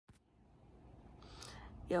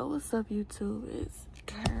Yo, what's up, YouTube? It's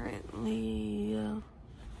currently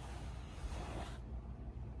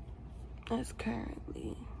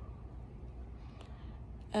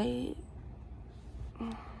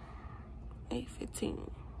 8:15.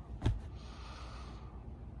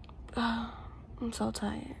 I'm so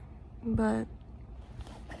tired, but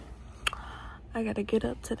I gotta get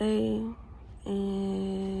up today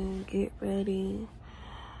and get ready.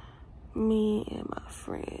 Me and my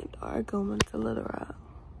friend are going to Little Rock,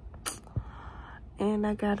 and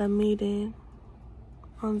I got a meeting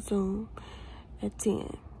on Zoom at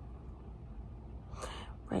 10.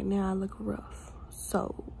 Right now I look rough,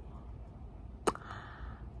 so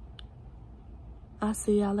I'll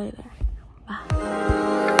see y'all later. Bye.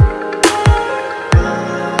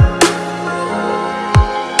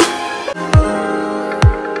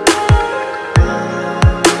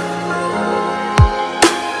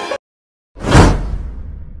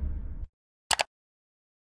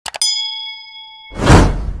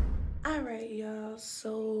 Alright, y'all,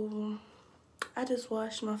 so I just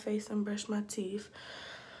washed my face and brushed my teeth.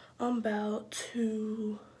 I'm about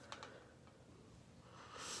to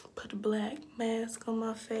put a black mask on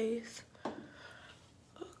my face,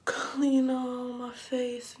 clean all my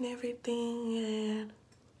face and everything, and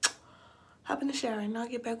hop in the shower, and I'll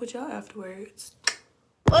get back with y'all afterwards.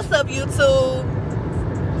 What's up, YouTube?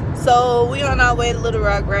 So we on our way to Little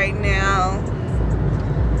Rock right now.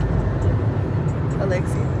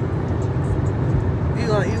 Alexia, you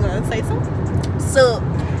gonna say something? So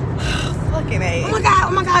fucking A. Oh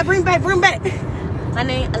my god, bring back. My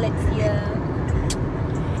name Alexia.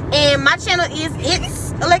 And my channel is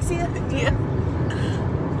It's Alexia. Yeah.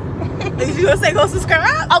 Did you gonna say go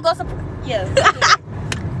subscribe? Oh, go subscribe. Yeah.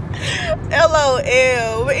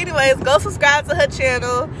 LOL. But anyways, go subscribe to her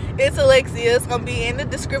channel. It's Alexia. It's gonna be in the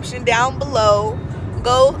description down below.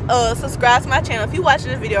 Go subscribe to my channel. If you watching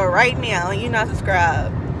this video right now and you're not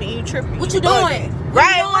subscribed, then you tripping. What you doing?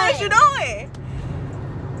 Right, what you doing?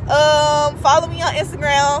 Follow me on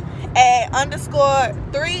Instagram at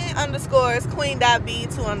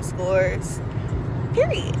 _3_queen_b2_.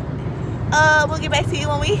 Period. We'll get back to you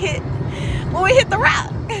when we hit the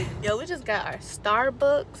rock. Yo, we just got our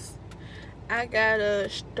Starbucks. I got a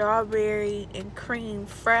strawberry and cream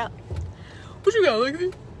frap. What you got,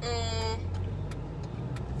 Lexi?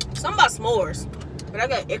 Something about s'mores, but I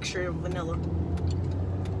got extra vanilla.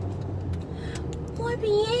 4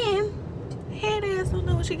 p.m. Head ass don't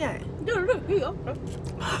know what she got. Here you go.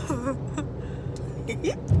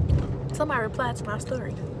 Somebody replied to my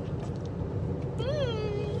story.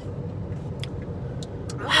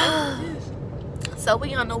 So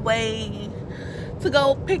we on the way to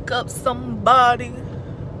go pick up somebody.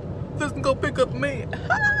 Let's go pick up me.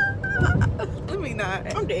 Let me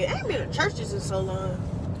not. I'm dead. I ain't been to churches in so long.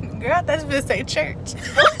 Girl, I thought you was say church.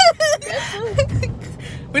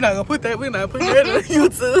 We're not gonna put that. We're not putting that on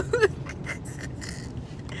YouTube.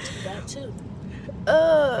 That too.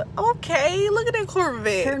 Okay. Look at that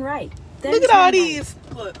Corvette. Turn right. Look at all these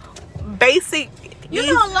basic. You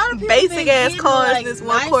know, a lot of people basic ass cars like in this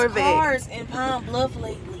one nice Corvette. Cars in Palm Bluff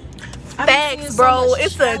lately. Facts, bro.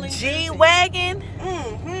 It's a G-Wagon.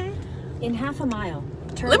 In half a mile.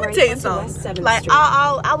 Let me tell you something. Like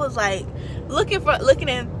I was like looking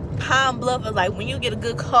at Palm Bluff, is like when you get a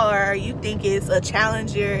good car, you think it's a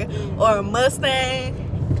Challenger or a Mustang.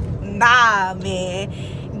 Nah, man.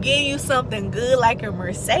 Getting you something good like a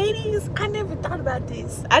Mercedes, I never thought about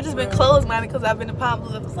this. I just been closed-minded because I've been to Palm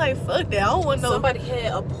Bluff. It's like, fuck that. I don't want no. Somebody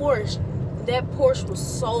had a Porsche. That Porsche was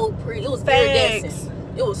so pretty. It was iridescent.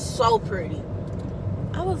 It was so pretty.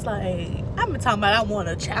 I was like, I've been talking about I want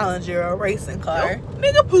a Challenger or a racing car. Nope.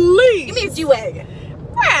 Nigga, please. Give me a G-Wagon.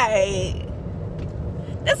 Right.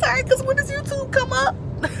 That's alright, because when does YouTube come up?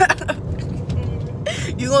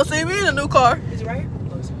 You gonna see me in a new car. Is it right here?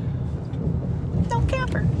 No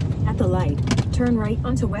camper. At the light, turn right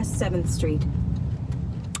onto West 7th Street.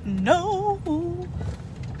 No.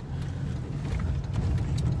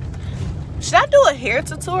 Should I do a hair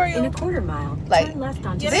tutorial? In a quarter mile, like, turn left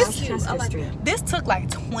onto this South Chester Street. This took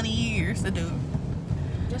like 20 years to do.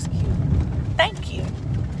 That's cute. Thank you.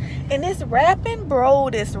 And this rapping, bro,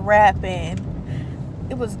 it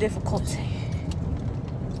was difficult.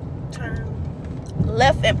 Turn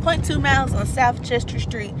left at 0.2 miles on South Chester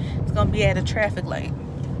Street. It's gonna be at a traffic light.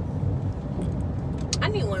 I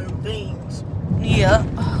need one of them things. Yeah.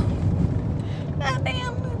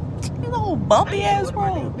 Goddamn, you little bumpy ass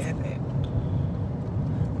road.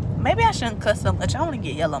 Maybe I shouldn't cuss so much. I want to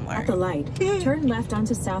get yellow mark. At the light, turn left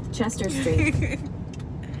onto South Chester Street.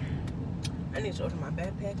 I need to order my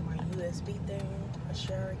backpack, my USB thing, a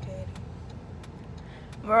shower caddy.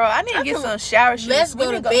 Bro, I need to get some shower shoes. Let's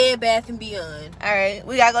go to Bed Bath and Beyond. All right,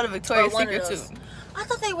 we gotta go to Victoria's Secret too. I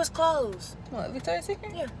thought they was closed. What, Victoria's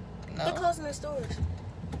Secret? Yeah. No. They're closing their stores.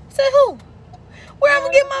 Say who? Where I'm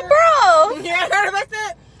gonna get my bro? You heard about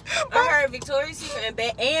that? I heard Victoria's Secret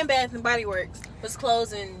and Bath and Body Works was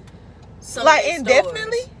closing some like of their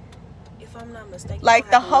indefinitely? Stores. If I'm not mistaken. Like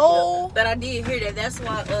the whole. But I did hear that.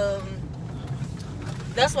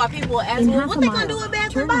 That's why people were asking, well, what they gonna do with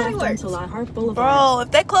Bath and Body Works? Bro,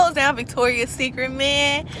 if they close down Victoria's Secret,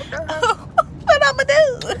 man, what I'm gonna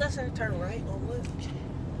do? That's her turn right on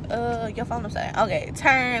what? Your phone was saying. Okay,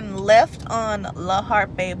 turn left on La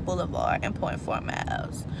Harpe Boulevard and 0.4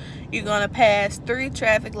 miles. You're gonna pass 3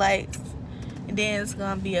 traffic lights, and then it's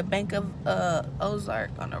gonna be a Bank of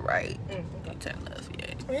Ozark on the right. You turn left,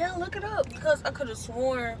 yeah. Yeah, look it up because I could have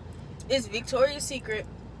sworn it's Victoria's Secret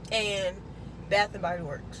and Bath and Body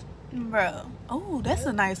Works. Bro, oh, that's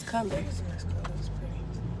a nice color. It's a nice color. It's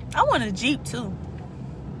pretty. I want a Jeep too.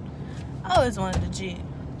 I always wanted a Jeep.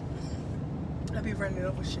 I be running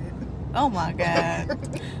over shit. Oh my God.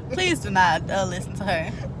 Please do not listen to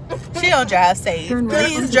her. She don't drive safe.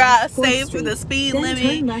 Please drive safe with the speed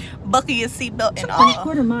limit. Buckle your seatbelt and all.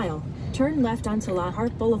 1/4 mile. Turn left onto La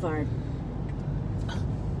Harpe Boulevard.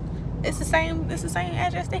 It's the same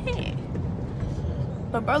address they had.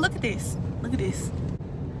 But bro, look at this. Look at this.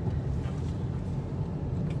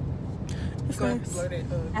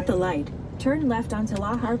 At the light, turn left onto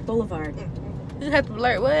La Harpe Boulevard. You have to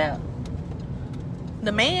blur what out?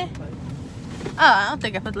 The man? Oh, I don't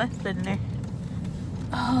think I put the license plate in there.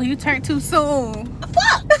 Oh, you turned too soon.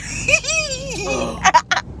 Fuck!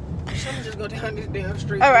 Someone just go down this damn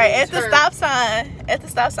street. All right, at the stop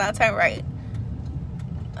sign, turn right.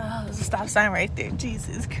 Oh, there's a stop sign right there.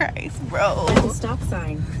 Jesus Christ, bro. At the stop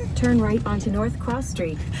sign, turn right onto North Cross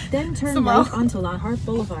Street. Then turn right onto La Harpe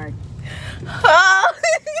Boulevard. Oh.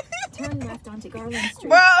 Turn left onto Garland Street.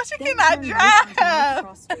 Bro, she cannot drive.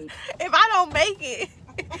 Right if I don't make it,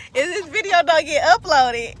 if this video don't get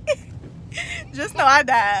uploaded, just know I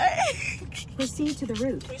died. Proceed to the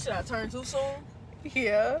route. You said I turned too soon?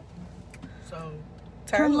 Yeah. So,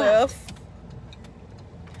 turn left.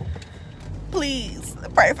 Please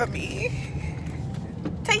pray for me.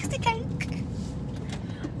 Tasty cake.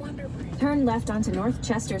 Turn left onto North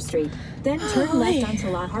Chester Street. Then turn left onto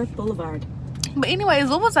La Harpe Boulevard. But anyways,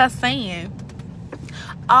 what was I saying?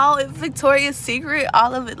 Victoria's Secret,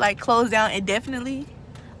 all of it like closed down indefinitely.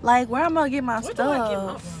 Like, where am I gonna get my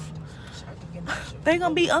stuff? They're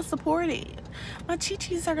gonna be unsupported. My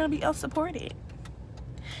chichis are gonna be unsupported.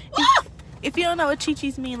 If you don't know what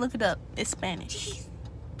chichis mean, look it up. It's Spanish.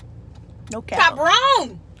 No cap.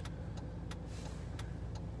 Cabron!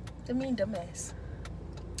 That mean dumbass.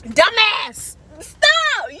 Dumbass!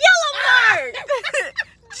 Stop! Yellow mark!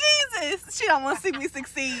 Jesus! She don't want to see me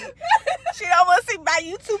succeed. She don't want to see my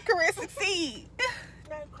YouTube career succeed.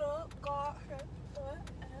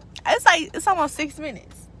 It's almost 6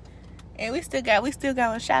 minutes. And we still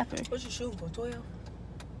going shopping. What you shooting for, 12?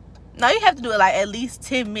 No, you have to do it like at least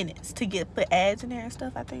 10 minutes to put ads in there and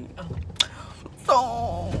stuff, I think. Oh.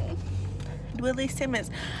 So, do at least 10 minutes.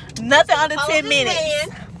 Nothing under 10 minutes.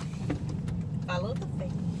 Follow the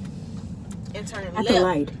thing. And turn left. At the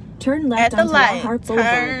light, turn left onto La Harpe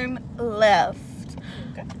Boulevard. Turn left.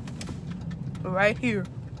 Okay. Right here.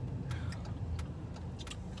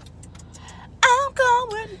 I'm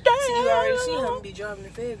going down. See, you already see how I'm be driving to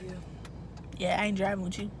Fayetteville. Yeah, I ain't driving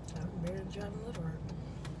with you. I'm barely driving Little Rock.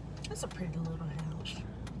 That's a pretty little house.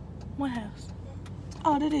 What house?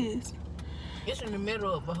 Oh, that is. It's in the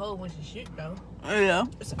middle of a whole bunch of shit, though. Yeah.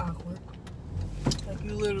 It's awkward. Like,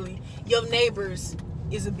 you literally, your neighbors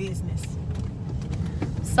is a business.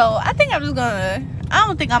 So, I think I'm just gonna, I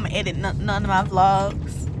don't think I'm gonna edit none of my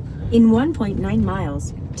vlogs. In 1.9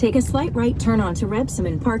 miles, take a slight right turn onto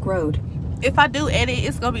Rebsamen Park Road. If I do edit,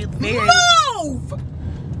 it's gonna be very... Move!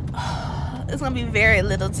 It's gonna be very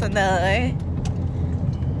little to none.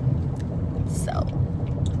 So...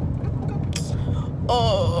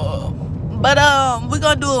 Oh... But, we're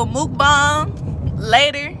gonna do a mukbang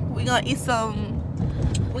later. We're gonna eat some...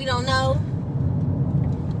 We don't know.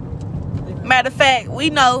 Matter of fact, we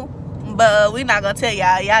know, but we're not gonna tell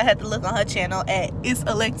y'all. Y'all have to look on her channel at It's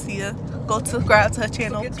Alexia. Go subscribe to her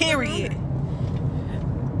channel, period.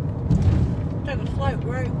 Take a slight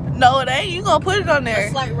right. No, it ain't. You gonna put it on there. A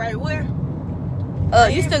slight right where?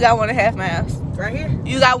 You still got 1.5 miles. Right here?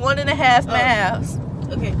 You got 1.5 miles.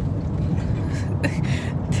 Okay.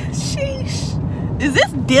 Sheesh. Is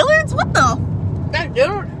this Dillard's? What the? That's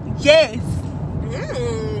Dillard? Yes.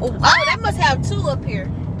 Oh, that must have 2 up here.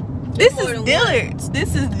 This is Dillard's.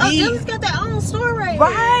 This is the. Oh, Dillard's got their own store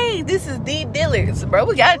right here. This is the Dillard's, bro.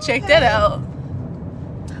 We gotta check that out.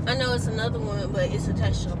 I know it's another one, but it's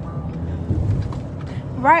attached to the mall.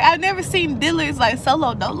 Right, I've never seen Dillard's like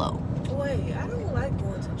solo dolo. Wait, I don't like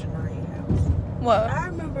going to Janari's house. What? I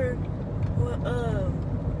remember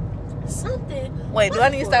something. Wait, do I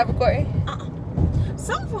need to stop recording?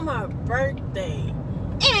 Something for my birthday,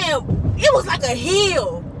 and it was like a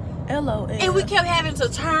hill. LOL. And we kept having to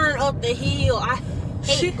turn up the hill. I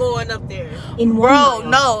hate going up there. In Bro, 1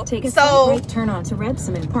 mile, no. take a So- slight right turn onto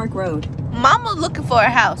Rebsamen Park Road. Mama looking for a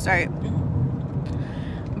house, right?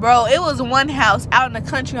 Bro, it was one house out in the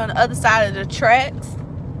country on the other side of the tracks.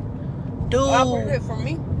 Dude. Opposite from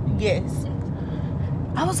me. Yes.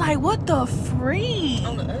 I was like, what the freak?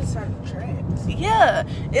 On the other side of the tracks. Yeah.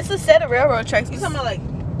 It's a set of railroad tracks. You talking about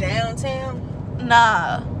like downtown?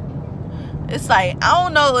 Nah. It's like, I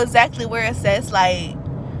don't know exactly where it says, like,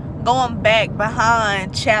 going back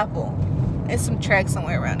behind Chapel. It's some tracks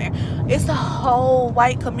somewhere around there. It's a whole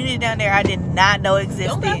white community down there I did not know existed.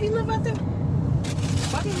 Don't Bobby live out there?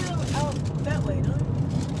 Bobby live out that way,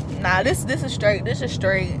 don't you? Nah, this is straight. This is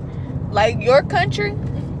straight. Like, your country,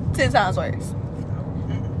 10 times worse.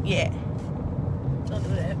 Yeah. Don't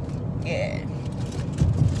do that. Yeah.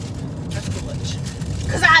 That's too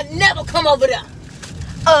much. Cause I never come over there.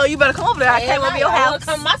 Oh, you better come over there. I came over your house.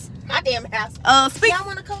 Come my damn house. Speak. Y'all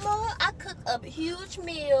wanna come over? I cook a huge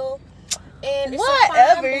meal. And it's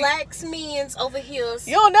Whatever. some fine black men's over here.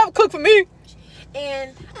 You don't never cook for me.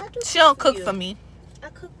 And I do. She don't cook you. for me. I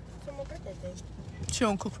cook for my birthday thing. She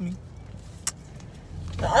don't cook for me.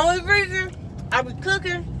 The only reason I be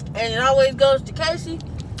cooking and it always goes to Casey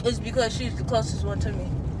is because she's the closest one to me.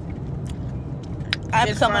 I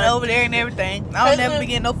be It's coming fine. over there and everything. I don't never be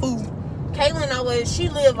getting no food. Caitlin always, she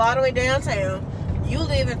live all the way downtown. You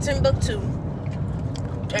live in Timbuktu.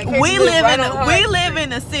 And Casey We live right in on a, Hart we Street. live in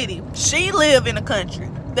the city. She live in the country.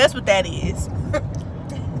 That's what that is.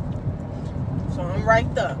 So I'm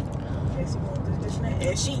right there. Casey wants this and that.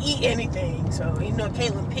 And she eat anything. So you know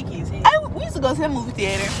Caitlin picky as hell. We used to go to the movie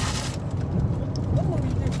theater. What movie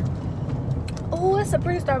is this? Oh, it's a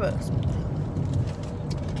pretty Starbucks.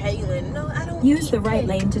 Caitlin, no, I don't Use eat the right cake.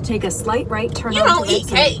 lane to take a slight right turn You onto don't eat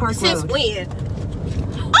Rebsamen cake. Park Since Road. when?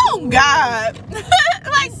 Oh God!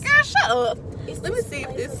 Like, girl, shut up. Let me see if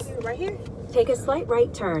Place this. up here, right here. Take a slight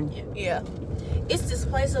right turn. Yeah. It's this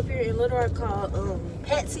place up here in Little Rock called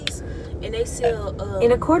Patsy's, and they sell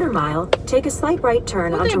In a quarter mile, take a slight right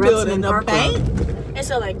turn What onto they building, Rebsamen a Park bank? Road. they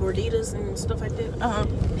sell like gorditas and stuff like that.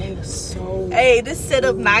 They're so. Hey, this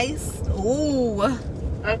setup nice. Ooh.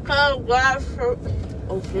 I can't watch her.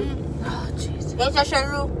 Okay. Oh, Jesus. What's that shirt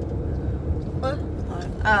rule? What?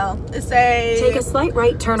 Oh, it's a Take a slight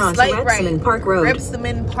right turn onto slight Rebsamen right. Park Road.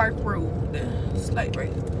 Rebsamen Park Road. Slight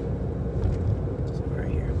right.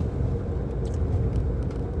 Right here.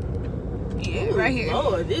 Yeah, Ooh, right here.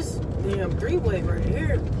 Lord, this damn three-way right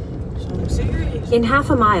here. So I'm serious. In half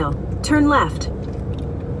a mile, turn left.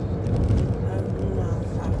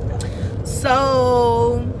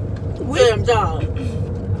 So Damn dog.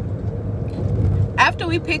 after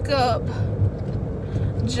we pick up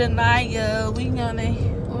Janaya, we're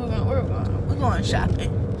going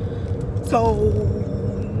shopping. So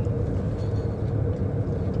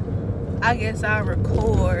I guess I'll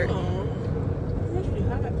record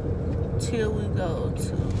till we go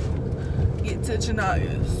to get to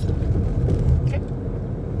Janaya's. Okay.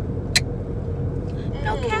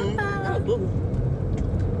 No camera.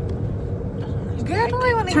 Girl,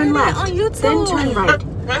 nobody want to Turn hear that left, on YouTube. then turn right.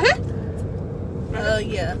 Right here?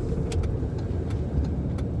 Yeah.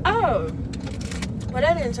 Oh. Well,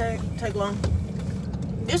 that didn't take long.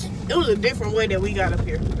 It was a different way that we got up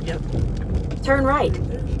here. Yep. Turn right.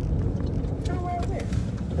 Turn right there.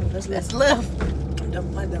 That's left.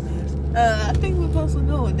 My dumb ass. I think we're supposed to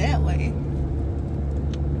go that way.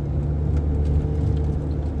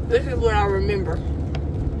 This is what I remember.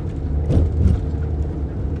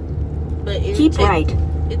 But Keep right.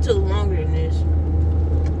 It took longer than this.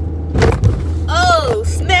 Oh,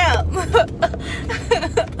 snap.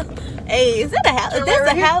 Hey, is that a house? Is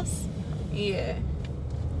that a house? Yeah.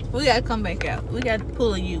 We gotta come back out. We gotta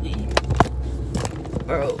pull a Yui.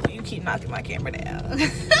 Bro, you keep knocking my camera down.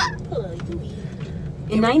 Pull a Yui.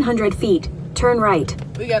 In 900 feet, turn right.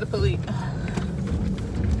 We gotta pull it.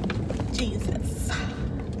 Jesus.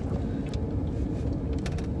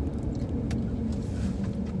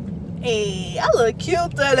 Hey, I look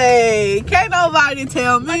cute today. Can't nobody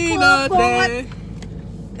tell me nothing.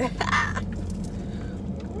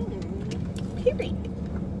 Period.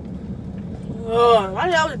 Oh, why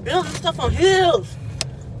y'all was building stuff on hills?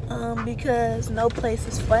 Because no place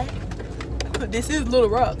is flat. This is Little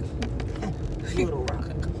Rock. Little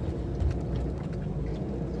Rock.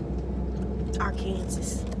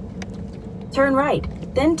 Arkansas. Turn right,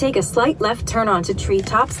 then take a slight left turn onto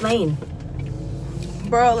Treetops Lane.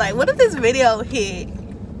 Bro, like, what if this video hit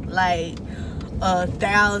like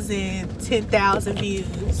 1,000, 10,000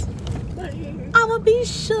 views? I'ma be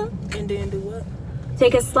shook. And then do what?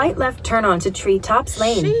 Take a slight left turn onto Treetops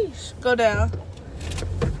Lane. Sheesh. Go down.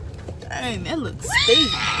 Dang, that looks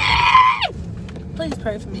steep. Please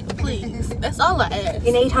pray for me, please. That's all I ask.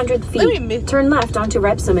 In 800 feet, turn left onto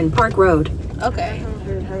Repsamen Park Road. Okay.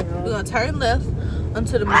 We're gonna turn left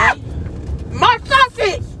onto the main. My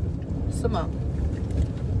sausage! Some more.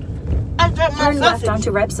 Turn left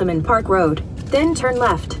onto Repsamen Park Road. Then turn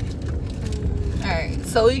left. Alright,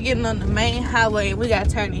 so we're getting on the main highway and we gotta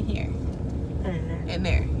turn in here. In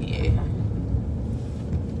there, yeah.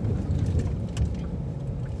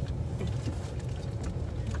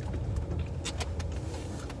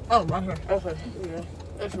 Oh, my hair. Okay, yeah.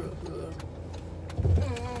 That's real good.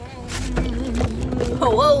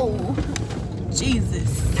 Whoa.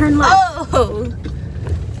 Jesus. Turn left. Oh.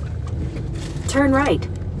 Turn right.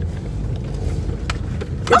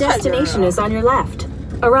 The destination is on your left.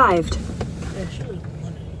 Arrived. Yeah, she was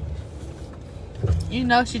one You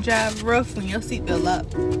know she drive rough when your seatbelt up.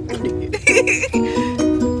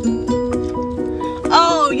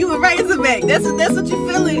 Oh, you a Razorback. That's what you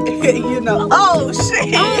feeling. You know. Oh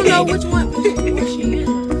shit. I don't know which one she is. I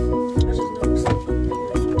just know it's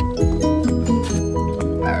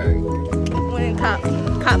Alright. Went and cop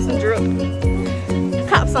some drip.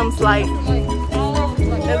 Cop some slight.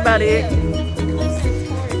 That's about it.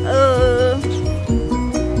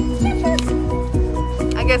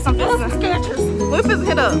 I guess I'm fixing. We're fixing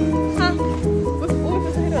hit up. Huh? We're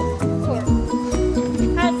fixing hit up.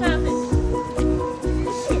 high time.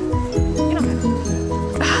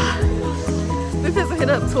 We're fixing hit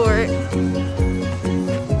up Toward.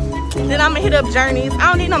 Then I'm gonna hit up Journeys. I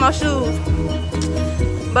don't need no more shoes.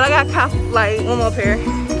 But I got cop like one more pair.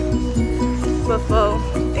 Before.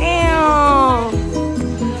 Damn.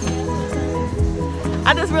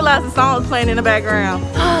 I just realized the song was playing in the background.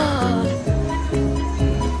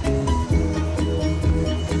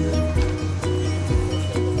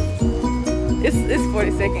 It's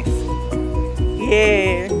 40 seconds.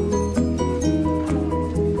 Yeah.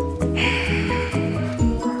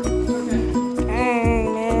 Dang,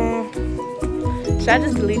 man. Should I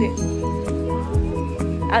just delete it?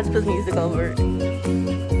 I'll just put music over it.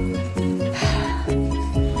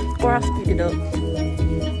 Or I'll speed it up.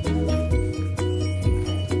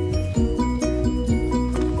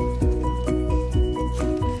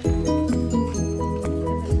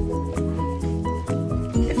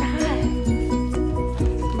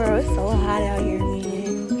 Bro, it's so hot out here,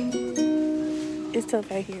 man. It's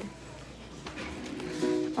tough out here. I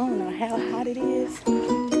don't know how hot it is.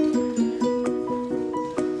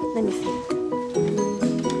 Let me see.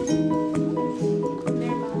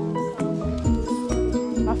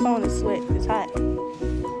 My phone is sweat. It's hot.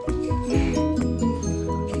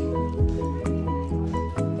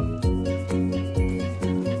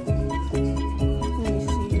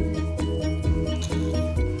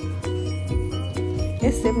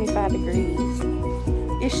 It's 75 degrees.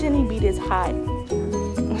 It shouldn't be this hot.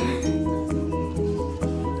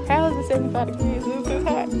 How is it 75 degrees? It's this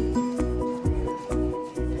hot.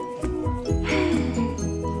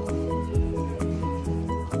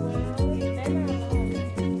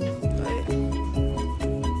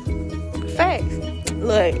 Facts.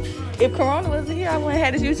 Look, if Corona wasn't here, I wouldn't have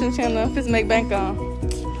had this YouTube channel. I'm just make bank on.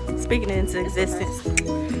 Speaking it into existence.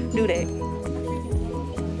 Do that.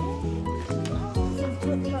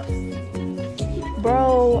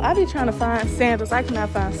 Bro, I be trying to find sandals. I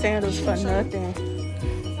cannot find sandals for nothing.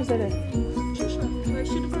 What's that at?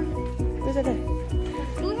 Where's that at?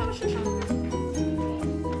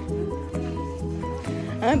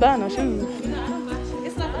 I ain't buying no shoes.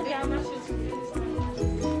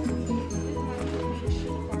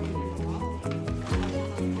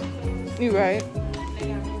 You right.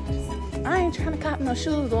 I ain't trying to cop no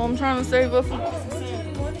shoes though. I'm trying to save up for.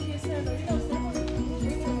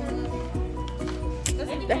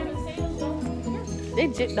 They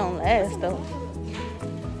just don't last though.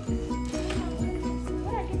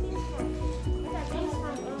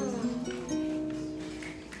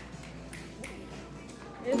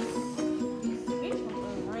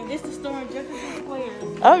 It's the store in Jefferson Square.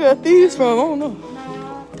 I got these from, I don't know.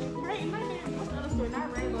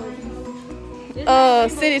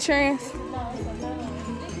 City Trends.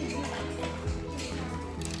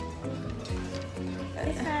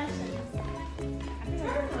 It's fashion.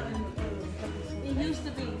 It used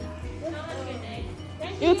to be.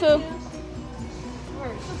 You too.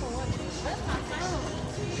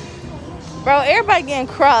 Bro, everybody getting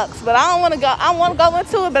Crocs, but I don't want to go. I want to go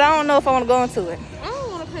into it, but I don't know if I want to go into it. I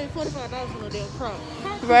don't want to pay $45 for a damn Croc.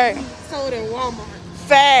 Right. Sold at Walmart.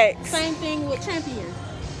 Facts. Same thing with Champion.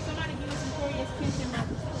 Somebody give us some Korea's kitchen.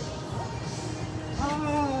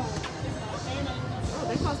 Oh,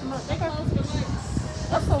 they cost much. They cost the much.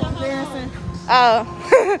 That's so embarrassing. Oh.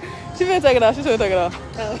 She finna take it off. She finna take it off.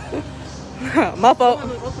 Oh. My fault.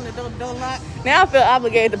 Open the door lock. Now I feel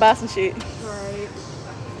obligated to buy some shit. Right.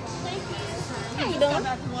 How you doing?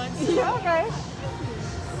 Yeah, okay.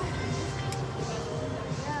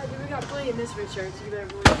 Yeah, we got plenty of misfit shirts. You better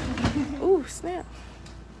go. Ooh, snap.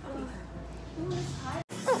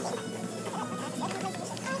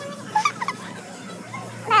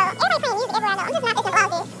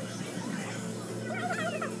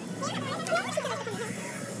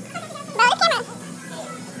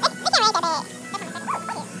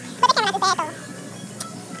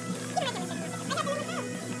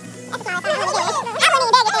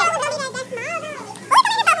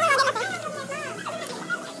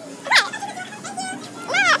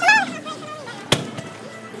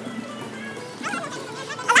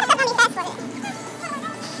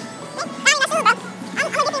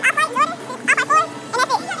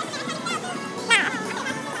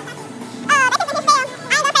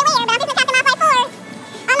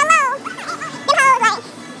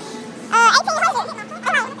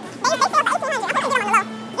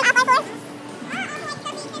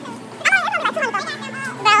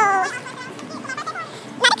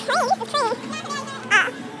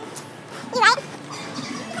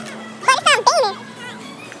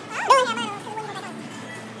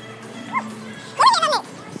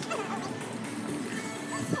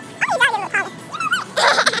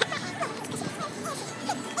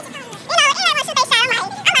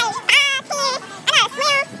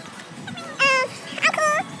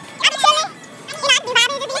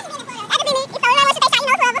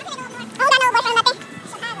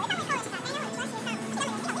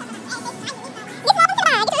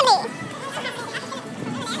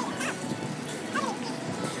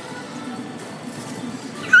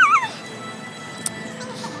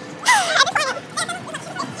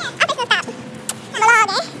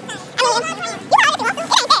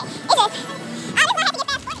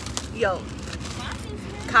 Yo,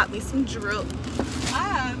 caught me some drip.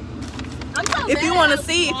 If you want to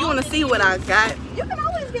see what I got, You can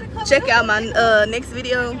always get a couple. check out my next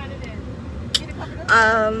video.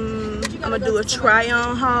 I'm gonna do a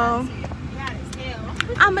try-on haul.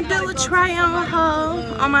 I'm gonna do a try-on haul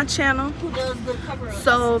on my channel. Who does good cover-up?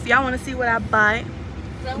 So if y'all want to see what I buy,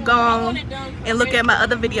 go on and look at my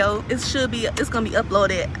other video. It's gonna be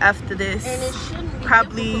uploaded after this, And it shouldn't be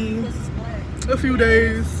probably difficult because it's black. a few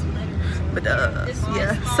days. But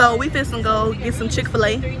yeah, so we finna go get some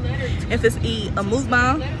Chick-fil-A and just eat a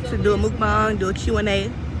mukbang. To do a mukbang, do a Q&A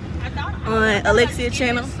on Alexia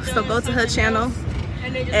channel. So go to her channel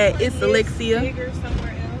at It's Alexia,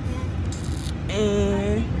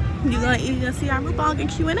 and you're gonna see our mukbang and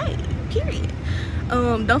Q&A. Period.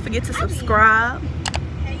 Don't forget to subscribe.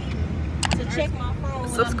 To check my phone.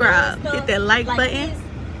 Subscribe. Hit that like button.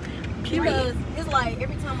 Period. Because it's like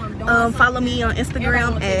every time I'm doing Follow me on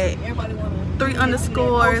Instagram at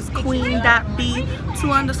 3_queen.b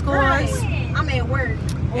 2_. I'm at work.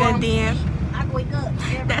 And then I wake up.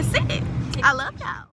 that's it. I love y'all.